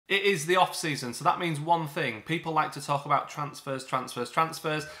It is the off-season, so that means one thing. People like to talk about transfers,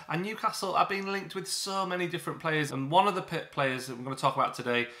 and Newcastle are being linked with so many different players. And one of the players that we're going to talk about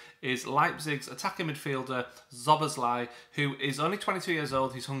today is Leipzig's attacking midfielder, Szoboszlai, who is only 22 years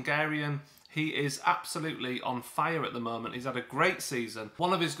old. He's Hungarian. He is absolutely on fire at the moment. He's had a great season.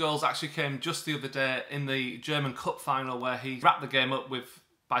 One of his goals actually came just the other day in the German Cup final, where he wrapped the game up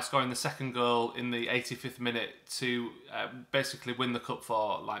by scoring the second goal in the 85th minute to basically win the cup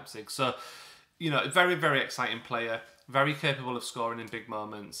for Leipzig. So, you know, very, very exciting player, very capable of scoring in big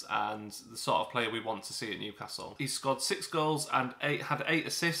moments, and the sort of player we want to see at Newcastle. He's scored 6 goals and had 8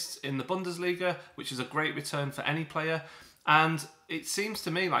 assists in the Bundesliga, which is a great return for any player. And it seems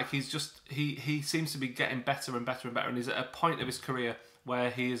to me like he seems to be getting better and better and better, and he's at a point of his career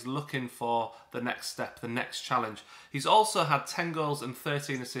where he is looking for the next step, the next challenge. He's also had 10 goals and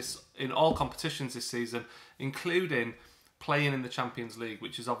 13 assists in all competitions this season, including playing in the Champions League,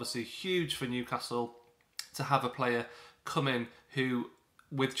 which is obviously huge for Newcastle to have a player come in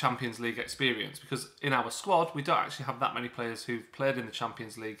with Champions League experience, because in our squad we don't actually have that many players who've played in the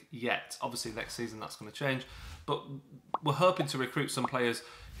Champions League yet. Obviously next season that's going to change, but we're hoping to recruit some players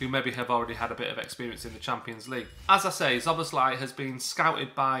who maybe have already had a bit of experience in the Champions League. As I say, Szoboszlai has been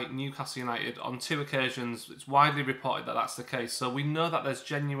scouted by Newcastle United on 2 occasions. It's widely reported that that's the case, so we know that there's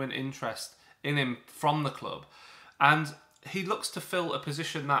genuine interest in him from the club, and he looks to fill a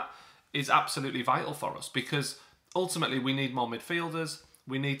position that is absolutely vital for us, because ultimately we need more midfielders,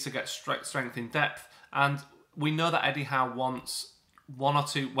 we need to get strength in depth, and we know that Eddie Howe wants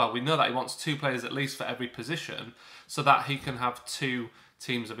we know that he wants 2 players at least for every position, so that he can have 2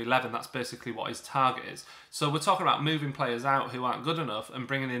 teams of 11. That's basically what his target is. So we're talking about moving players out who aren't good enough and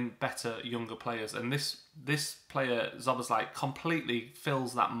bringing in better, younger players. And this player, Szoboszlai, completely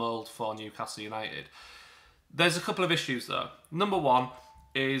fills that mould for Newcastle United. There's a couple of issues though. Number one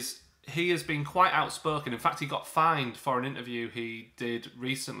is he has been quite outspoken. In fact, he got fined for an interview he did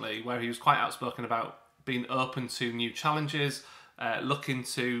recently where he was quite outspoken about being open to new challenges, looking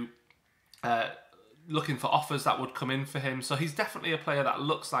for offers that would come in for him. So he's definitely a player that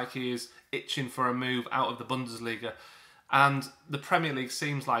looks like he is itching for a move out of the Bundesliga. And the Premier League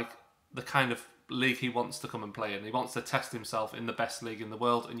seems like the kind of league he wants to come and play in. He wants to test himself in the best league in the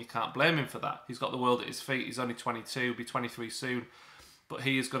world, and you can't blame him for that. He's got the world at his feet. He's only 22, be 23 soon, but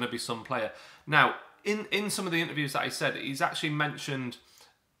he is going to be some player. Now, in some of the interviews that he said, he's actually mentioned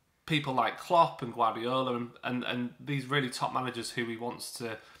people like Klopp and Guardiola and these really top managers who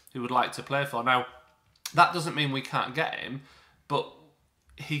would like to play for. Now, that doesn't mean we can't get him, but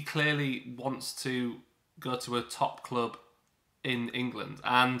he clearly wants to go to a top club in England.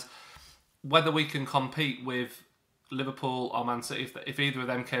 And whether we can compete with Liverpool or Man City, if either of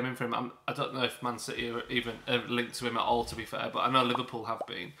them came in for him, I don't know if Man City are even linked to him at all, to be fair, but I know Liverpool have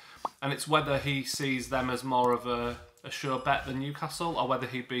been. And it's whether he sees them as more of a sure bet than Newcastle, or whether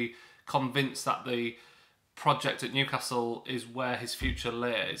he'd be convinced that the project at Newcastle is where his future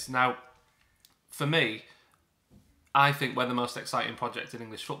lays. Now, for me, I think we're the most exciting project in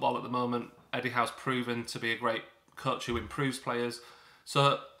English football at the moment. Eddie Howe's proven to be a great coach who improves players.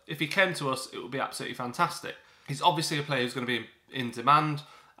 So if he came to us, it would be absolutely fantastic. He's obviously a player who's going to be in demand,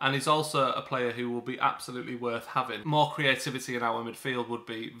 and he's also a player who will be absolutely worth having. More creativity in our midfield would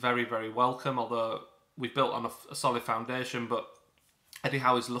be very, very welcome, although we've built on a solid foundation, but Eddie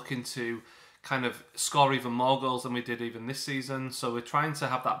Howe is looking to kind of score even more goals than we did even this season. So we're trying to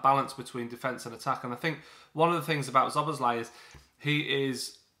have that balance between defence and attack. And I think one of the things about Szoboszlai is he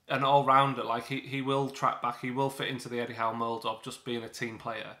is an all-rounder. Like he will track back, he will fit into the Eddie Howe mould of just being a team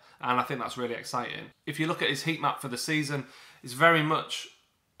player. And I think that's really exciting. If you look at his heat map for the season, it's very much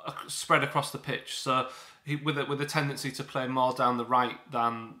spread across the pitch. So with a tendency to play more down the right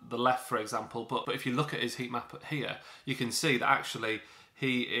than the left, for example. But if you look at his heat map here, you can see that actually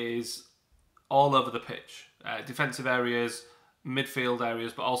he is all over the pitch. Defensive areas, midfield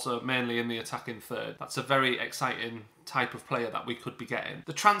areas, but also mainly in the attacking third. That's a very exciting type of player that we could be getting.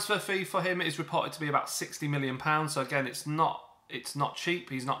 The transfer fee for him is reported to be about £60 million. So again, it's not cheap.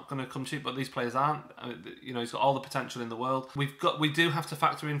 He's not going to come cheap, but these players aren't. You know, he's got all the potential in the world. We do have to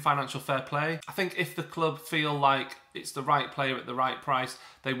factor in financial fair play. I think if the club feel like it's the right player at the right price,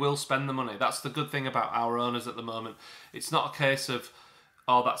 they will spend the money. That's the good thing about our owners at the moment. It's not a case of,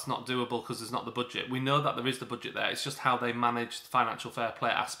 oh, that's not doable because there's not the budget. We know that there is the budget there. It's just how they manage the financial fair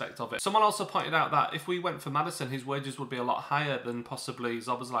play aspect of it. Someone also pointed out that if we went for Maddison, his wages would be a lot higher than possibly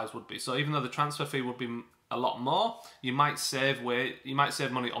Szoboszlai's would be. So even though the transfer fee would be a lot more, you might save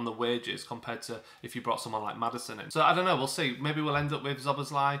money on the wages compared to if you brought someone like Maddison in. So I don't know, we'll see. Maybe we'll end up with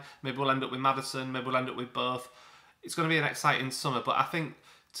Szoboszlai, maybe we'll end up with Maddison, maybe we'll end up with both. It's going to be an exciting summer, but I think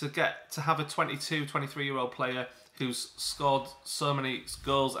to have a 22, 23-year-old player who's scored so many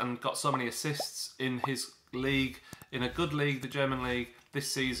goals and got so many assists in his league, in a good league, the German league,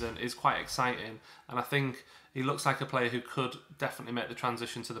 this season is quite exciting. And I think he looks like a player who could definitely make the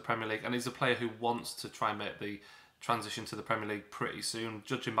transition to the Premier League, and he's a player who wants to try and make the transition to the Premier League pretty soon,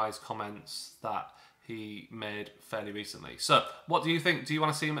 judging by his comments that he made fairly recently. So, what do you think? Do you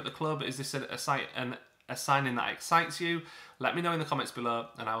want to see him at the club? Is this a signing that excites you? Let me know in the comments below,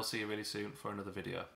 and I will see you really soon for another video.